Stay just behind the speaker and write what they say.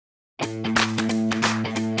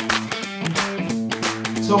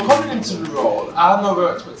So coming into the role, I had no real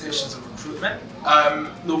expectations of recruitment.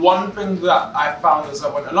 The one thing that I found as I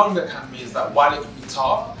went along the academy is that while it can be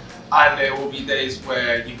tough, and there will be days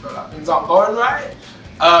where you feel like things aren't going right,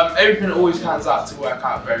 everything always turns out to work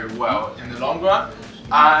out very well in the long run,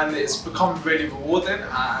 and it's become really rewarding,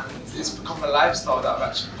 and it's become a lifestyle that I've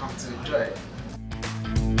actually come to enjoy.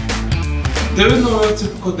 There is no real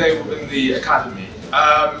typical day within the academy.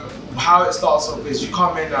 How it starts off is you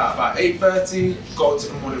come in at about 8:30, go to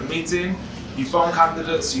the morning meeting, you phone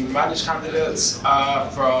candidates, you manage candidates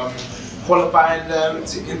from qualifying them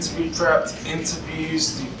to interview prep, to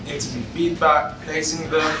interviews, to interview feedback, placing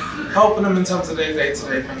them, helping them in terms of their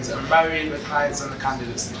day-to-day things, and marrying the clients and the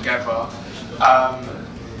candidates together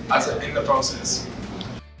in the process.